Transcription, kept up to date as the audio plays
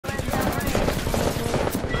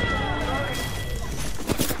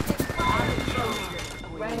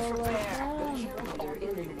all like them.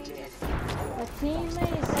 My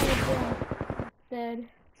teammates have been dead.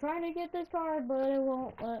 Trying to get this card, but it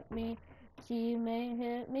won't let me. Teammate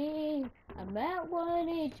hit me. I'm at 1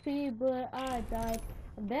 HP, but I died.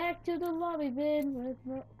 I'm back to the lobby, been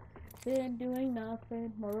doing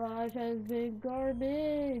nothing. Mirage has been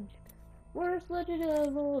garbage. Worst legend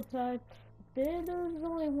of all time. Then there's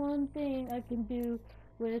only one thing I can do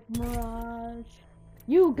with Mirage.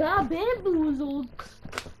 You got bamboozled.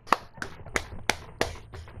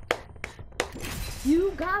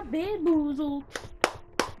 You got bamboozled.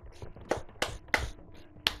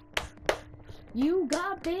 You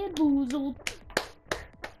got bamboozled.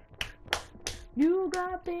 You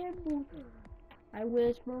got bamboozled. I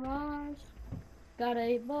wish Mirage got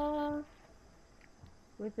a ball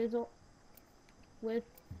with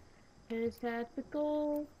his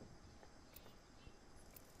tactical.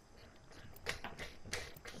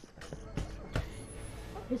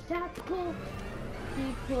 His tactical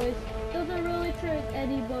decoys doesn't really trick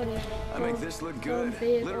anybody. I make this look good.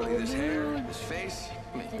 Literally, this hair, this face.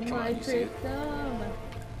 I mean, And come my on, you see trick it? them.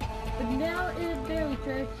 But now it barely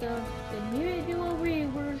tricks them. Then you do a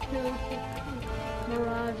rework to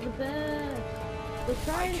Mirage the best. We're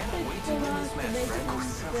trying to fix Mirage to make him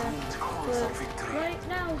best. But right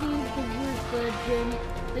now he's the worst legend.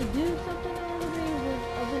 They do something on the rework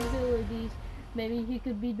of his abilities. Maybe he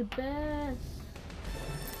could be the best.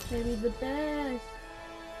 Maybe the best.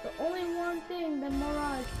 The only one thing that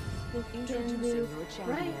Mirage can do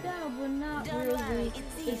right now, but not really.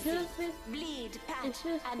 It's just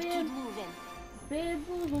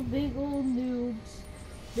bamboozle, big old noobs,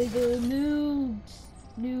 big old noobs,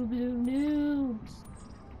 noobs,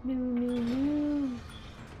 noobs.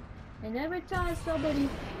 And every time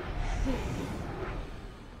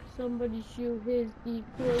somebody shoot his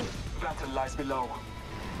decoys, Battle lies below.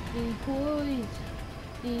 decoys.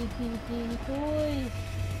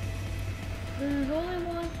 There's only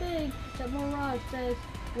one thing that Mirage says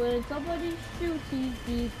when somebody shoots his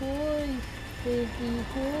decoys.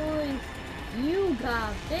 You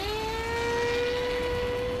got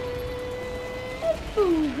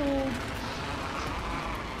bamboozled.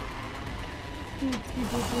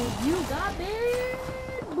 You got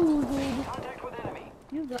bamboozled. Contact with enemy.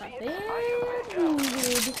 You got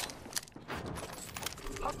bamboozled.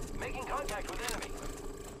 Making contact with enemy.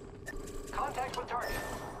 Contact with target.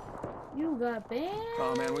 You got bamboozled.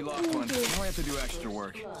 Oh man, we lost one. Now we have to do extra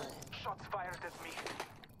work. Shots fired at me.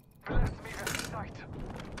 Bless me with sight.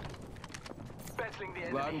 Battling the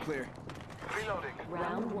enemy. Loud and clear. Reloading.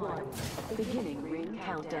 Round 1. Beginning ring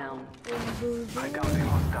countdown. I got the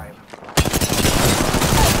hostile.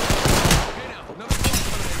 Okay now. Another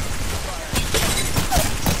fire.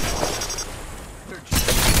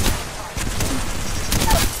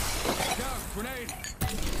 Down. Grenade.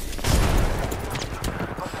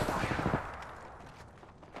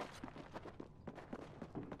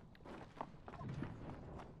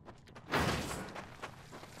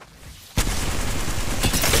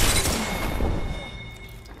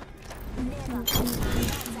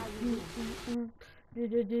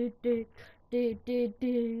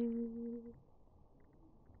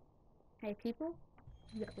 Hey people,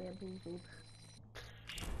 you got bamboozled.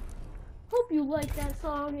 Hope you liked that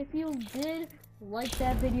song. If you did, like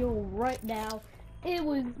that video right now. It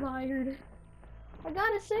was fired. I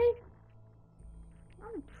gotta say,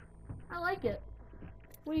 I like it.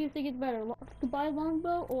 What do you think is better, Goodbye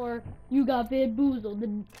Longbow or You Got Bamboozled?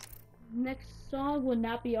 The next song will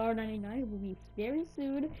not be R99. It will be very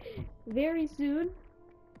soon. Very soon.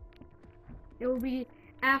 It will be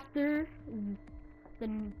after the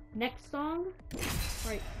next song.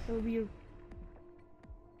 Right. It will be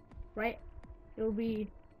right. It will be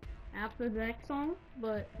after the next song.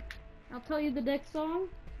 But I'll tell you the next song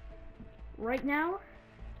right now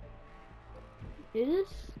is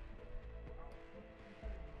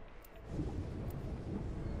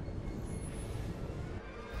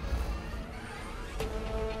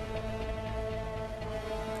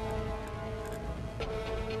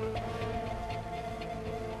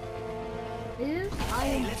I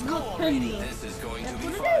am Blood Tender. This is going to That's be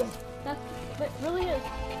what fun. it is. That's what it really is.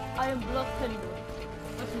 I am Blood Tender.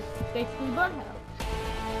 This is basically Bloodhound.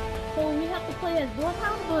 So we have to play as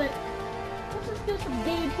Bloodhound, but let's just do some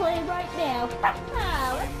gameplay right now.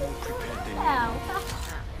 Let's just do it right now.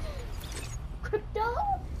 Crypto?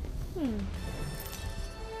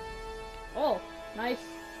 Oh, nice.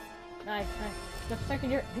 Nice. Just a second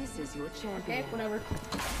here. This is your champion. Okay, whatever.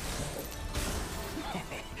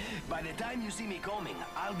 By the time you see me coming,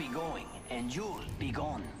 I'll be going, and you'll be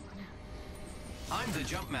gone. I'm the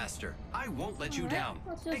jump master. I won't let you Alright, down,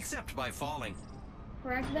 let's just- except by falling.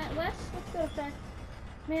 Fragment West? Let's go to Frag...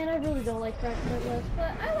 Man, I really don't like Fragment West,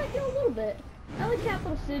 but I like it a little bit. I like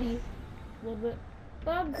Capital City a little bit.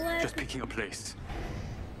 But I'm glad... Just picking a place.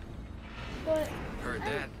 But... Heard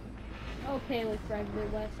that. Okay with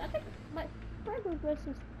Fragment West. I think my Fragment West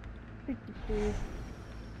is pretty cool.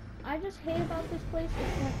 I just hate about this place is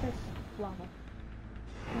that there's lava.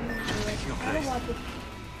 I don't want this.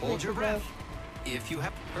 Hold your breath. If you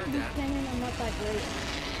have heard that. Canyon, I'm not that great.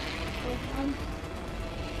 So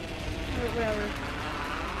or whatever.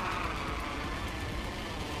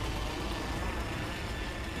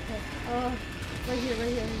 Okay. Right here.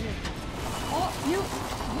 Oh, you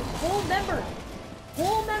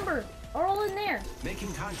whole members are all in there.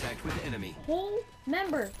 Making contact with enemy. Whole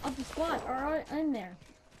members of the squad are all in there.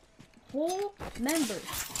 Whole members.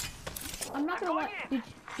 I'm not gonna lie. Did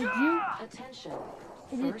you? Attention.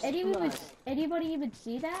 Did anybody even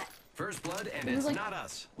see that? First blood, and It was it's like not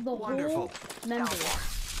us. The Wonderful. whole members.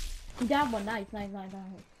 You got one. Nice.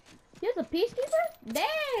 Here's a peacekeeper?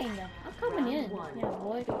 Dang! I'm coming in. Round one. Yeah,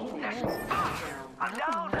 boy. I'm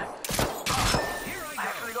down. Here I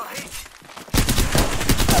Actually got hit.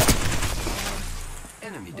 go.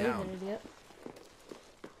 Enemy He's down. an idiot.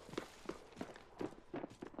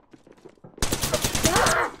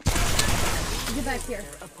 Ah! Get back here.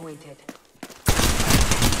 Appointed.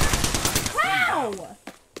 How? What?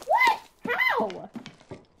 How?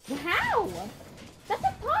 How? That's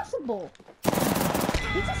impossible.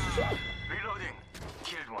 He just shoot. Reloading.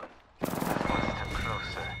 Killed one. One step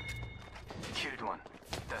closer. Killed one.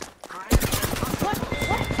 That's great.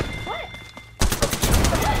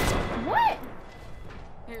 What?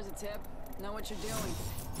 Here's a tip. Know what you're doing.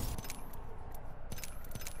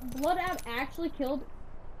 Bloodhound actually killed?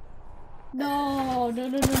 No, he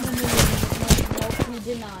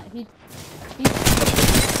did not.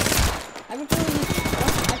 I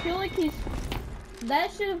feel like he's,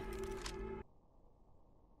 that should've,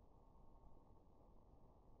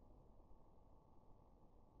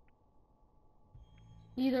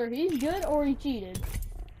 either he's good or he cheated.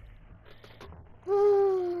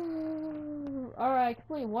 Alright,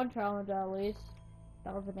 complete one challenge at least.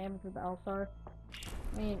 That was the damage with the L-Star.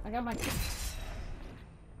 I mean, I got my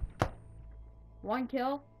one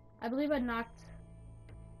kill. I believe I knocked.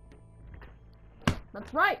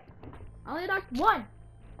 That's right. I only knocked one.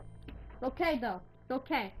 It's okay though. It's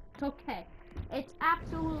okay. It's okay. It's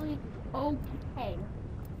absolutely okay.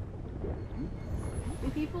 You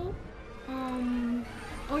people.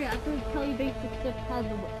 Oh yeah, I have to tell you basic stuff how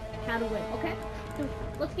to win. Okay. So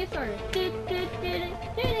let's get started.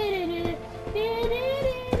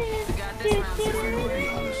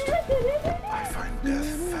 I find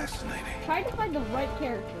death fascinating. Try to find the right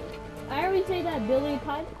character. I already say that a billion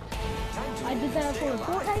times. I did that for a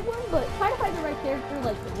Fortnite one, but try to find the right character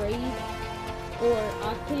like Raid or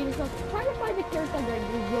Octane or something. Try to find the character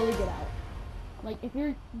that you're really good at. Like if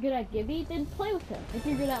you're good at Gibby, then play with him. If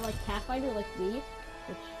you're good at like Pathfinder like me,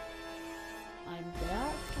 which I'm good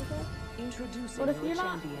at, I guess. Introducing But if your you're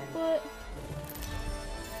not, champion.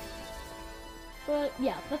 but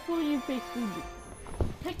yeah, that's what you basically do.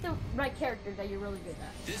 Pick the right character that you're really good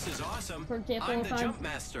at. This is awesome. For example, I'm the jump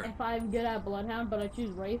master. if I'm good at Bloodhound, but I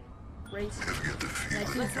choose Wraith, and I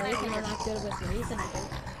choose Wraith, and I'm not good with Wraith, and I go.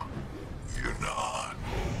 You're not.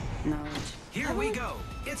 Knowledge. Here we go.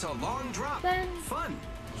 It's a long drop. Then Fun.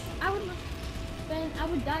 I would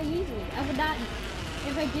die easily. I would not,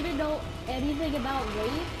 if I didn't know anything about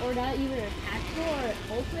Wraith, or not even an actual or an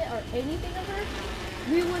ultimate or anything of her,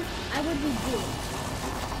 I would be good.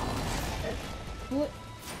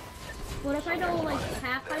 But if I know like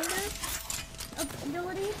Pathfinder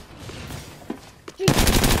abilities, jeez.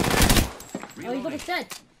 Oh, he's almost dead.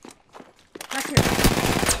 Back here.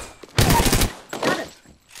 Got him.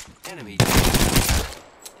 Enemy. I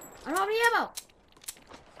don't have any ammo.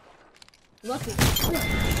 Lucky.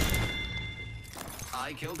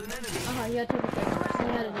 I killed an enemy. You had to take a thing.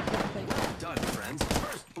 You had to take a thing. Done, friends.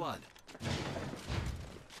 First blood.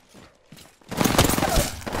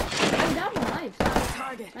 Oh, that was nice.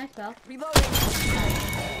 Target. Nice, pal. Reloading.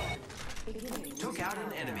 Took out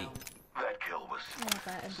an enemy. That kill was I want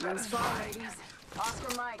that. Use fire, ladies.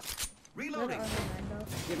 Oscar Mike. Reloading.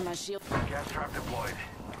 Give him my shield. gas trap deployed.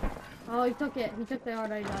 Oh, he took it. He took the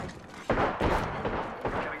R99.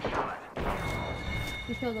 Getting shot.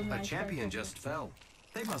 He killed him. A nice. champion just fell.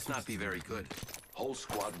 They must not be very good. Whole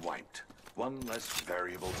squad wiped. One less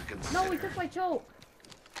variable to consider. No, he took my choke.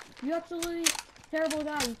 You absolutely terrible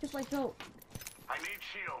guy. You took my choke. I need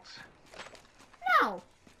shields. No.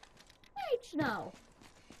 H no.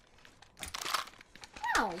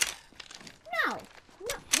 No. No.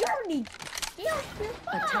 No. You don't need shields. You're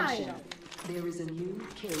fine. Attention. There is a new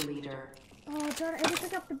kill leader. Oh, darn it. I didn't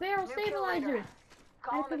pick up the barrel New kill stabilizer. leader.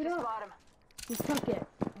 Call I him if picked you it up. spot him. He took it.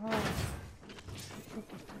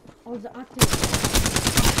 Oh, the octave.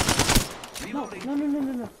 No, Reloading. no, no, no,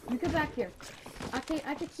 no, no. You get back here. I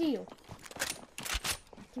can see you.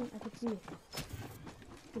 I can see you.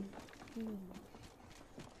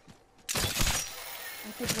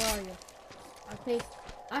 Octave, where are you?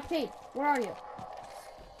 Octave, where are you?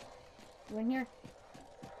 You in here?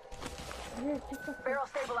 Here, just up there. Barrel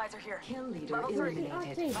stabilizer here. Kill leader Level 3. eliminated.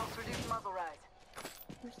 Octave, Helps reduce muzzle rise.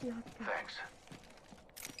 where's the octave? Thanks.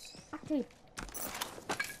 Octave.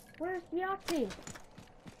 Where's the octave?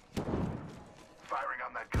 Firing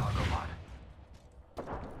on that cargo pod.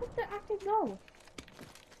 Where'd the octave go?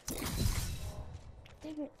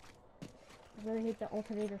 Dang it. I really hate the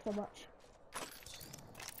alternator so much.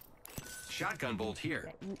 Shotgun bolt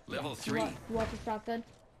here. Yeah, Level you 3. You want your shotgun?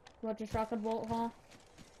 You want your shotgun bolt, huh?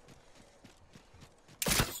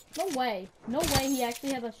 No way. No way he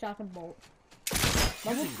actually has a shotgun bolt.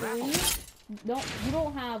 Level Using grapple. 3? No, you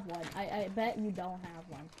don't have one. I bet you don't have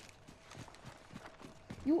one.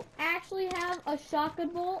 You actually have a shotgun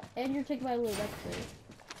bolt and you're taking my loot. That's great.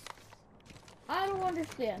 I don't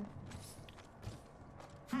understand.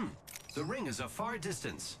 The ring is a far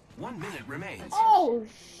distance. 1 minute remains. Oh, There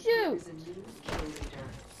shoot! is a new kill leader.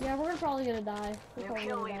 Yeah, we're probably gonna die. We're New probably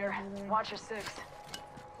kill gonna die leader. over there. Watch your 6.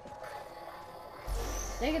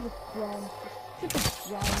 They get the drone. Stupid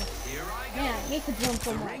drone. Here I go. Man, I hate the drone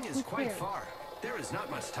so The much. ring is Who quite cares? far. There is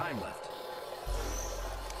not much time left.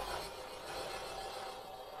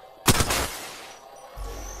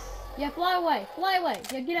 Yeah, fly away. Fly away.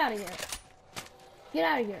 Yeah, get out of here. Get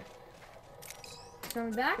out of here. You're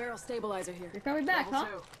coming back? Barrel stabilizer here. You're coming back, huh?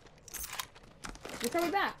 Level 2. You're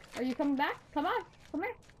coming back. Are you coming back? Come on. Come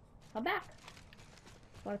here. Come back.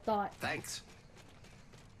 What I thought. Thanks.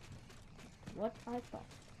 What I thought.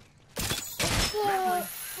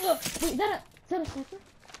 Wait, is that a sniper?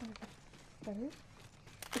 That is?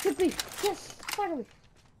 It could be. Yes, finally.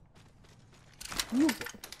 Move it.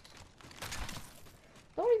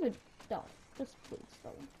 Don't even. Don't. Just please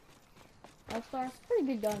don't. All-Star. Pretty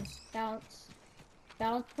good gun. Balance.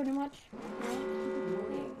 Balance pretty much. I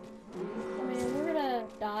mean, we're gonna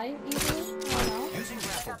die easily. I don't know. Using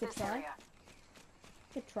grapple. Got Good this try. area.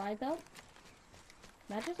 Good try though.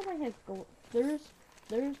 Imagine somebody has gold. There's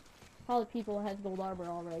probably people that has gold armor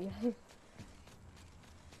already.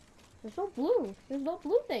 There's no blue. There's no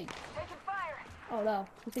blue thing. Taking fire. Oh no,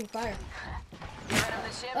 he's taking fire. You right on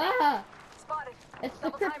the ship? Ah! Spotted. It's the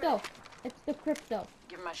Double timing crypto. it. It's the crypto.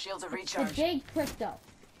 Give my shields a The recharge. day crypto.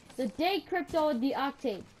 The day crypto and the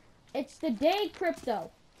octane. It's the day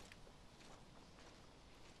crypto.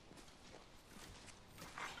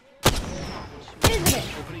 Isn't it?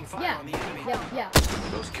 Opening fire Yeah. on the enemy. Yeah.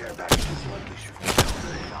 Those care packages likely should be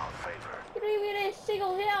counted in our favor. You don't even get a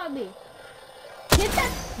single hit on me. Get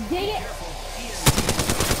that. Dang it.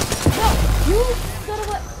 No, you son of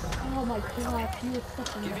a. Oh my god, you are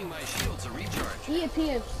such a Giving my shields a recharge. EMP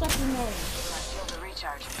is such a noise. Give my shields a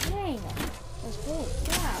recharge. Dang. Let's go.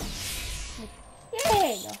 Yeah.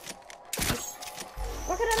 Dang.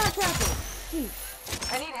 Why can I not grapple?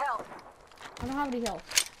 Jeez. I need help. I don't have any health.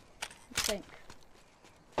 Let's think.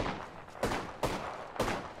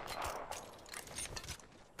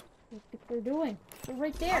 What they're doing? They're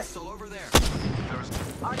right there. Hostile over there.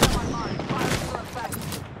 Artem online. Fire for effect.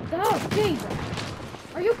 Oh,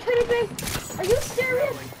 Jesus. Are you kidding me? Are you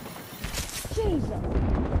serious? Jesus.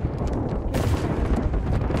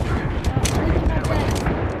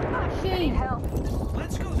 I need Jeez. help.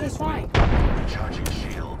 Let's go Okay, this way. fine. Charging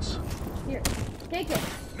shields. Here. Take it.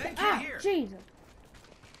 Medkit Ah, here. Jesus.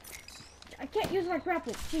 I can't use my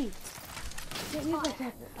grapple. Jeez. Can't use my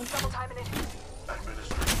grapple. I'm double timing it.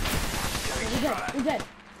 Administering. We're dead. We're dead.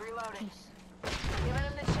 Reloading. Giving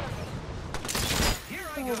him the chip. Here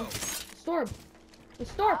I go. Storm. The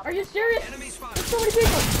storm. Are you serious? Enemies There's spotted. so many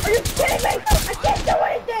people. Are you kidding me? I can't do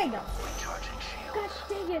anything. Charging shields. God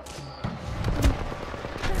dang it.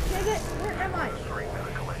 God dang it. Where am I?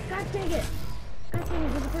 God dang it. God dang it.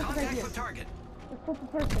 There's a person right Contact here. with target. The purple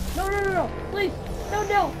person. No. Please. No.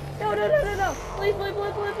 Please.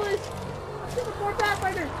 There's a poor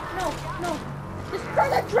Pathfinder. No. Destroy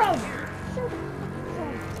that drone. Shoot the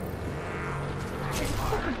drone. It's a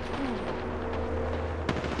fucking drone.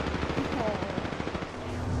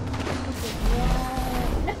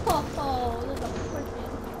 No, there's a person.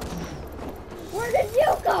 Where did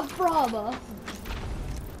you come from?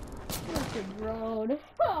 Where's the drone?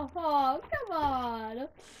 Oh, come on.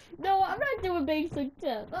 No, I'm not doing basic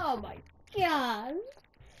tips. Oh my god.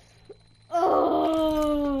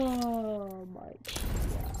 Oh my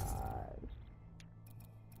god.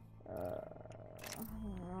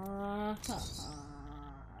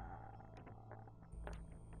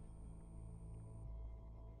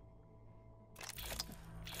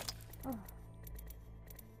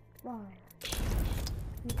 Why?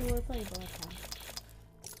 You wanna play Bloodhound?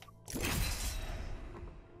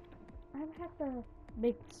 I have to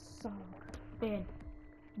make some bad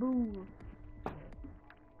boo. I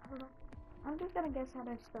don't know. I'm just gonna guess how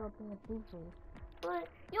to spell bamboozled. But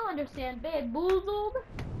you'll understand bamboozled.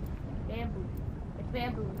 Bamboo. It's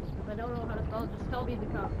bamboos. If I don't know how to spell it, just tell me in the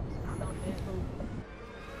comments. Spell bamboo.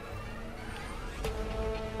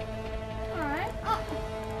 Alright. Oh.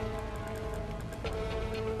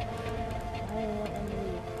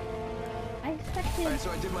 I expected Alright, so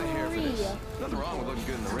I did my hair for this. 3. Nothing wrong with looking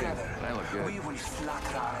good in the ring. Together, And I look good. we will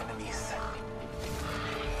slaughter our enemies.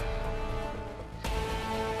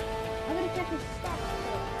 I'm gonna check his stats.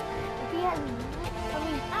 If he has,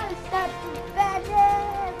 stats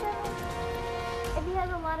badges. If he has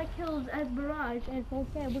a lot of kills as Barrage and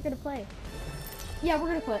okay, we're gonna play. Yeah, we're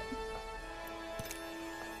gonna quit.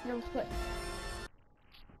 Yeah, let's quit.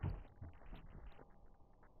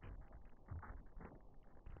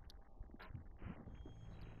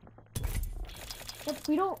 Yep,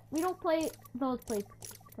 we don't play those plays.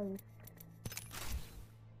 I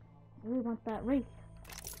really want that race.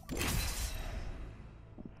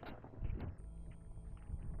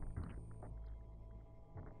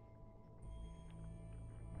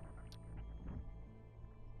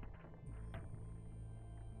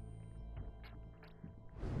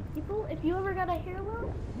 People, if you ever got a hair loss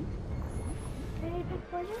in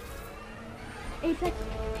Apex Legends, Apex.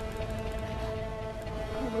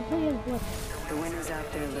 Oh, we're playing as what? The winner's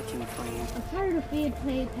out there looking for you. I'm tired of being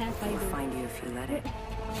played Pathfinder. We'll find you if you let it.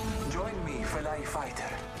 Join me, fellow fighter.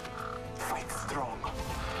 Fight strong.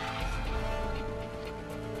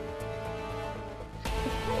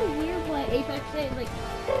 It's kind of weird why Apex says like.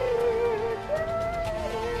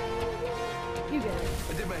 You get it.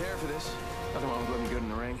 I did my hair for this. Nothing wrong with looking good in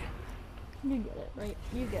the ring. You get it, right?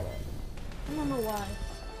 You get it. I don't know why.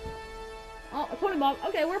 Oh, 20 Bob.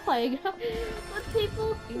 Okay, we're playing. Let's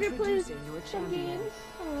people. We're gonna play some games.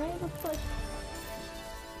 Alright, let's play.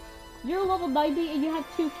 You're level 90 and you have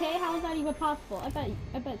 2K? How is that even possible? I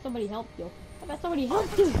bet somebody helped you. I bet somebody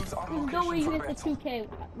helped you. There's no way you hit the 2K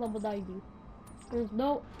level 90. There's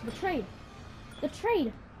no... The trade. The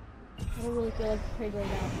trade. I don't really feel like the trade right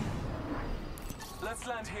now. Let's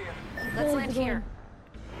land here. Let's land here.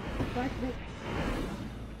 I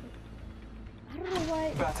don't know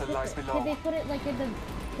why. Battle lies below. Did they put it like in the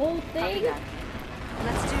whole Copy thing? that.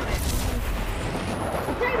 Let's do this.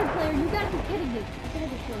 A trader player, you gotta be kidding me. A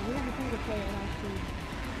trader player, we have a trader player in our team.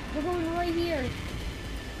 We're going right here.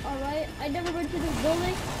 Alright, I never went to this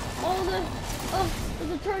building. Oh,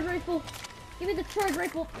 there's a charge rifle. Give me the charge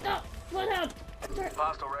rifle. No, what up?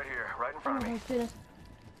 Hostile right here, right in Oh front of me. my goodness.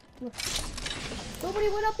 Look. Nobody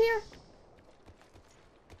went up here?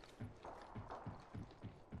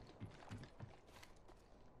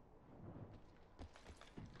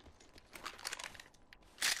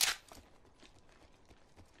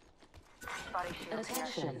 Body shield here.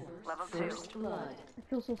 Attention. Level 2. First blood. I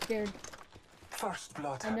feel so scared. First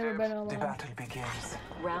blood. I've never been The alone. battle begins.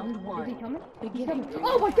 Round Is he one. coming? He's Beginning. coming.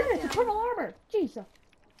 Oh my goodness, eternal armor! Jesus.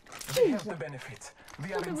 We have Jesus. the benefits. We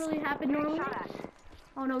are Doesn't in really happen normally. Shot at.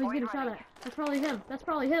 Oh no, he's getting shot at. That's probably him. That's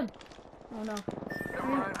probably him. Oh no. Never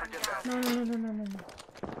mind, forget that. No.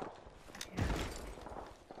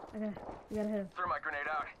 You gotta hit him. Threw my grenade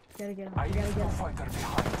out. You gotta get him. I You gotta have get no him. fighter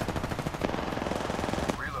behind.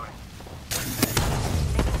 Reloading.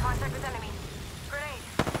 Making contact with enemy. Grenade.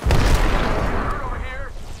 Bird over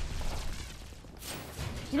here.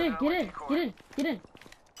 Get in.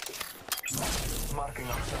 Marking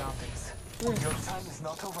our surroundings. Where? Your time is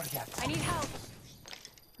not over yet. I need help.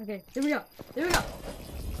 Okay, here we go.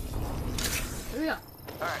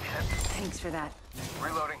 Alright, Thanks for that.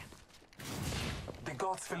 reloading. The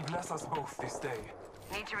gods will bless us both this day.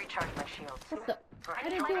 Need to recharge my shields. What the? I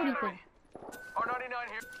didn't do anything. R99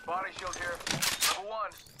 here. Body shield here. Level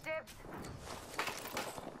 1. Dibs.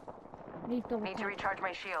 Need double Need to tap. recharge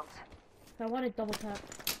my shields. I wanted double tap.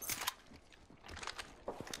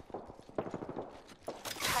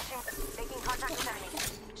 Touching. Making contact with enemy.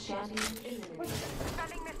 Champion eliminated.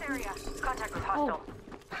 Defending this area. Contact with hostile.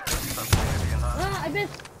 Ah, I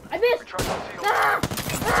missed. Recharge my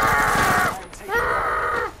shield.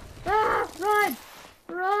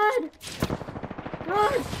 Run!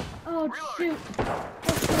 Oh shoot!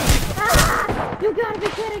 You gotta be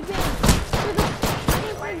kidding me!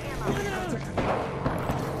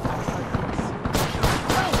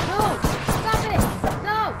 No! Stop it!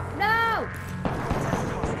 No!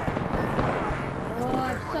 Oh,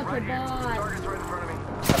 I'm such a Right here. bot! Target's right in front of me.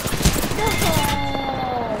 No!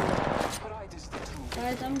 Pride is the truth.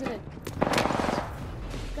 Guys, I'm good.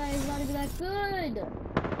 This guy is not even that good.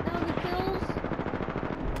 Now the kills.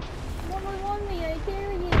 1v1 me, I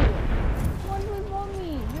dare you. 1v1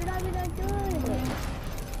 me. You're not even that good. You're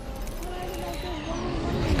not even that good.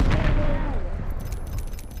 1v1 me. You gotta get out.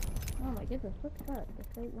 Oh my goodness, what's that? The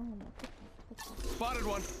fake one. Spotted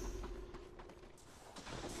one.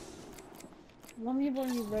 1v1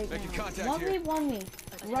 me right Making now. contact here. 1v1 me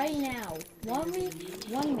right now.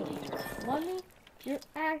 1v1 me. 1 me. You're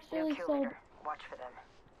actually New kill so. leader. Watch for them.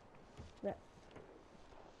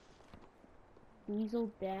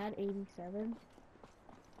 Diesel Dad 87.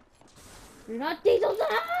 You're not Diesel Dad!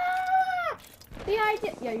 Ah! Behind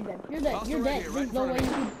it! Yeah, you're dead. You're dead. Also You're right dead. here, right There's in no front way of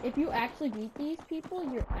you me. can. If you actually beat these people,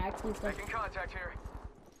 you're actually so. Making contact here.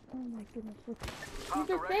 Oh my goodness. Use Hostile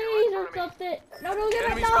your right face here, or right in front of something. No, no, get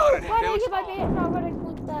back. Enemy No! spotted. Why did I They get my look bait? No, I'm gonna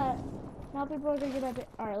click that. Now people are gonna get my bait.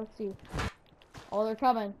 Alright, let's see. Oh, they're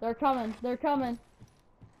coming. They're coming. They're coming.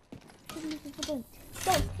 Go,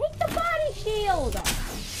 take the body shield!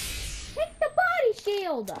 Take the body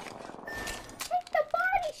shield! Take the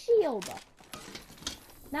body shield!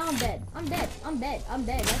 Now I'm dead. I'm dead. I'm dead. I'm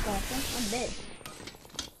dead. That's awesome. I'm dead.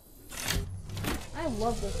 I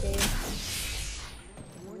love this game.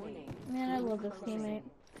 Man, I love this teammate.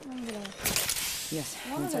 I'm gonna. Yes,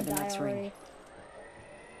 I want inside to the die next already. ring.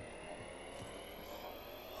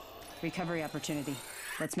 Recovery opportunity.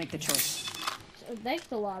 Let's make the choice.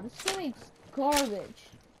 Thanks a lot. This teammate's garbage.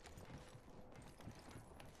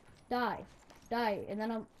 Die. Die. And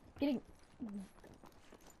then I'm getting.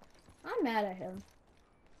 I'm mad at him.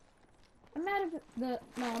 I'm mad at the.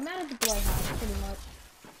 No, I'm mad at the Bloodhound, pretty much.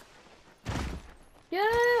 Get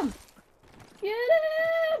him! Get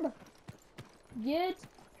him! Get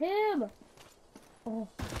him! Oh.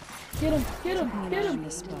 Get him! Get him! Get him!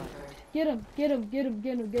 This spot. Get him! Get him! Get him!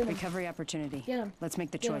 Get him! Get him! Recovery opportunity. Get him! Let's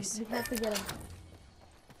make the Get him. choice. We have to get him.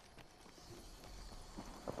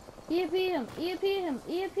 EMP him! EMP him!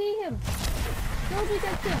 EMP him! Don't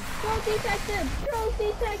detect him! Don't detect him! Don't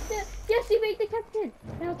detect him! Yes, he made detected!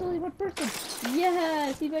 Now it's only one person!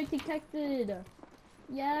 Yes! He made detected!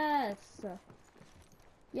 Yes!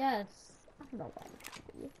 Yes! I don't know why.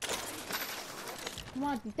 Come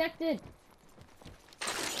on, detected!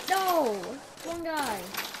 No! One guy!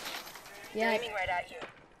 Yeah. Aiming right at you.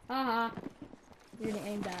 Haha. You're gonna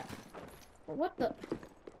aim that. But what the?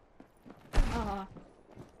 Haha.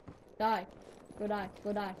 Die. Go die.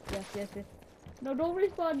 Go die. Yes, yes, yes. No, don't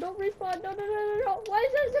respawn. Don't respawn. No, no, no, no, no. Why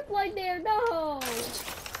is that zipline there? No.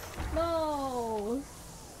 No.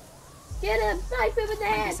 Get him. Snipe him in the Might be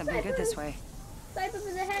head. something Snipe good him. this way. Snipe him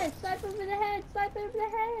in the head. Snipe him in the head. Snipe him in the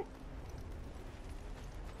head.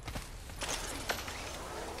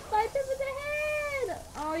 Snipe him in the head.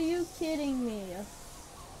 Are you kidding me?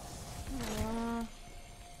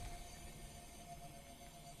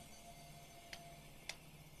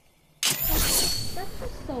 That's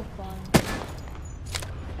just so fun.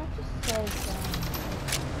 That's just so fun.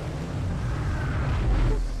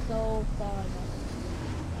 That's just so fun.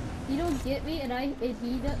 You don't get me, and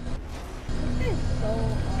he does. This is so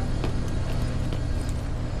fun.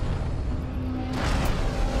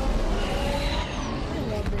 I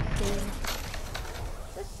love this team.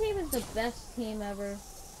 This team is the best team ever.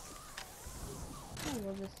 I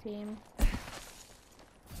love this team.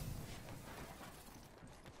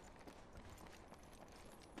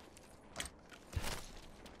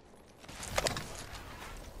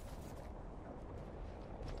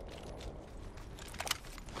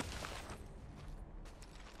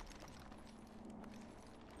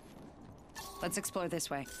 Let's explore this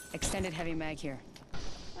way. Extended heavy mag here.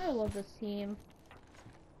 I love this team.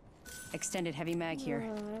 Extended heavy mag here. I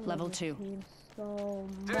love Level this 2. team so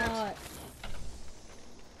much.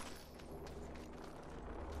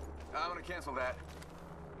 I'm gonna cancel that.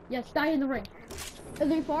 Yes, die in the ring. Are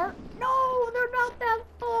they far? No, they're not that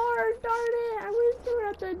far. Darn it! I wish they were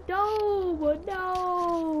at the dome.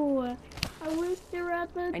 No, I wish they were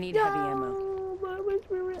at the dome. I need heavy ammo. I wish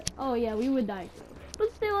we were. Oh yeah, we would die.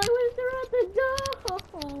 But still, I wish they were at the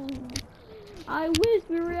dome. I wish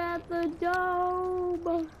we were at the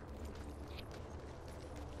dome.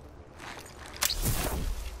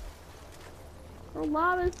 A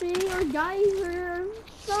lot of sea or geyser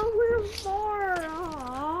somewhere far.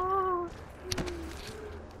 Aww.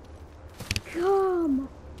 Come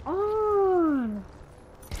on.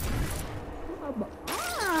 Come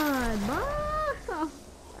on, ma.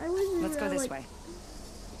 I wish we Let's were go this like way.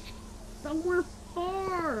 somewhere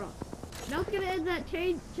far. Now it's gonna end that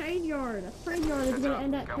train yard. Train yard is Heads gonna up.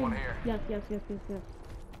 end that Got train. one here. Yes, yes, yes, yes, yes.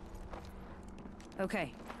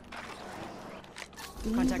 Okay.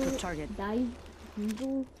 Contact with Diesel, target.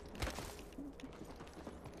 Diesel.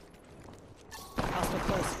 Hostile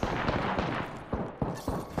close.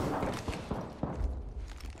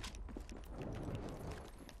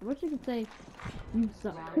 wish I could say you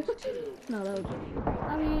suck. No, that was.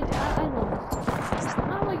 I mean, I love this. It's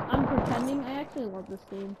not like I'm pretending. I actually love this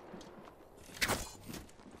game.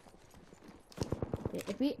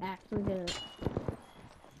 If we actually hit it.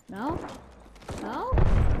 No? No?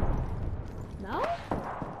 No?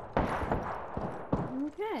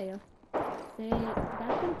 Okay. That's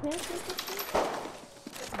in pit or something?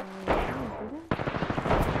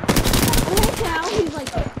 Oh, pal! He's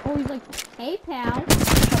like, hey, pal!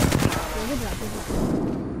 Good job.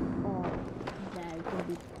 Oh, that is gonna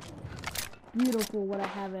be beautiful what I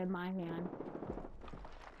have in my hand.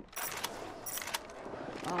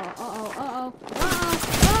 Uh-oh. We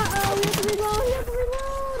have to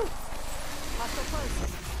reload! Hostile close.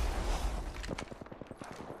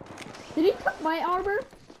 Did he took my armor?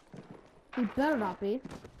 He better not be.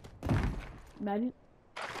 Imagine.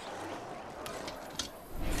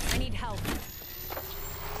 I need help.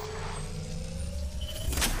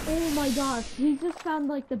 Oh my gosh, he just found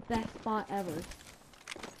like the best spot ever.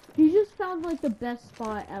 He just found like the best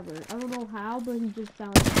spot ever. I don't know how, but he just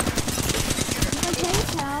found it. He's like, hey,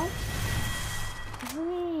 pal.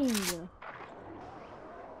 Dang.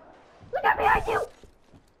 Look at behind you!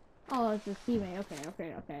 Oh, it's his teammate.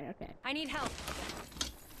 Okay. I need help.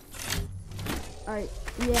 Alright,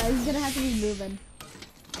 yeah, he's gonna have to be moving.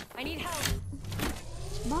 I need help.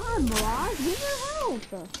 Come on, Mirage, give your help!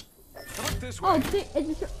 Come up this way. Oh, it's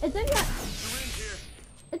already got...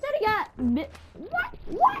 It's already got...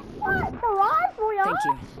 What? Mirage Voyage? Thank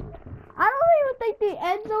you. I don't even think the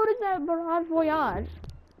end zone is at Mirage Voyage.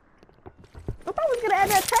 I thought it was gonna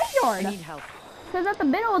end at train yard. I need help. Because at the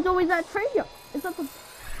middle, it's always that train yard. It's at the...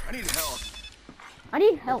 I need help. I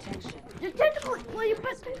need help. Just technically, well, you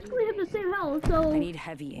basically have the same health, so... I need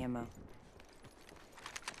heavy ammo.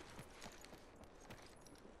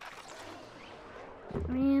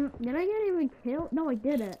 I mean, did I get even killed? No, I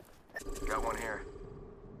didn't. Got one here.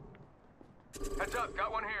 Heads up,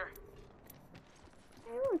 got one here.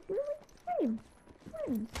 Hey, look, you're like the same.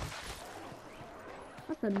 Twins.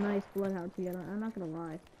 That's a nice bloodhound to get on. I'm not gonna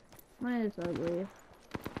lie. Mine is ugly.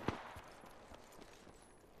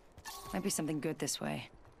 Might be something good this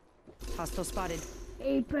way. Hostile spotted.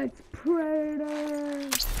 Apex Predator!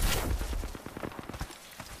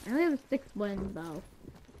 I only have 6 wins though.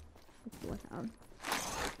 6 bloodhound.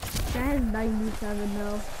 That has 97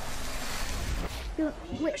 though.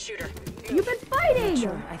 Wait, Shooter. you've been fighting!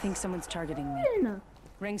 Sure, I think someone's targeting me. Win.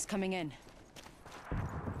 Rings coming in.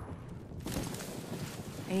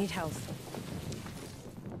 I need health.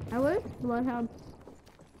 I wish bloodhound.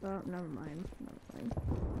 Oh, never mind.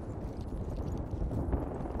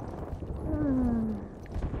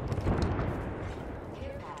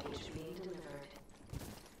 Care package being delivered.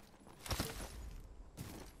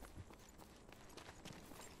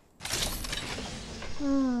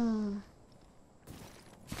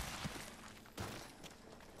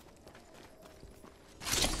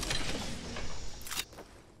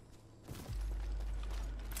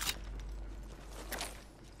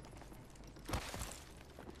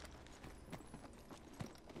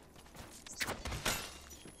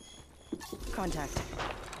 Contact.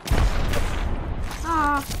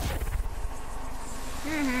 Ah.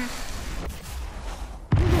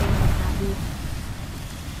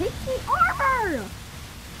 Take the armor!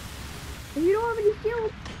 If you don't have any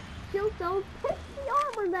shield cells, take the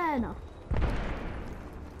armor then!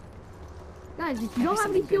 Guys, if you don't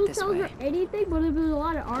have any shield cells or anything, but if there's a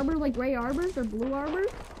lot of armor, like gray armors or blue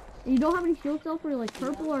armors, and you don't have any shield cells for like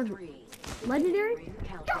purple or legendary,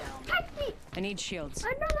 just take me! I need shields.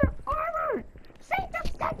 Another armor! Say the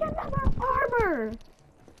second another armor!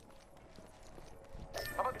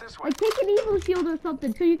 How about this way? Like take an evil shield or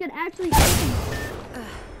something so you can actually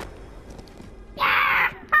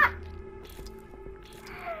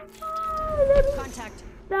Contact.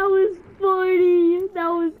 That was funny.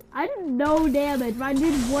 I did no damage. I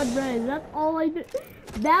did 1 res. That's all I did.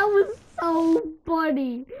 That was so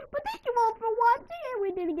funny. But thank you all for watching.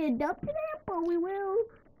 We didn't get dumped today, but we will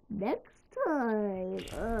next time.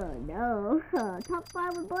 Oh no. Top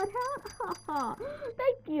 5 with Bloodhound?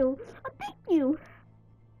 Thank you. Thank you.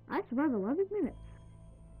 I survived 11 minutes.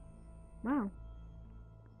 Wow.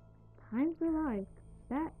 Time survived.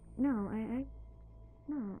 No, I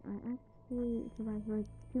actually survived for like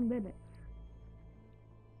 2 minutes.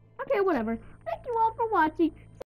 Okay, whatever. Thank you all for watching.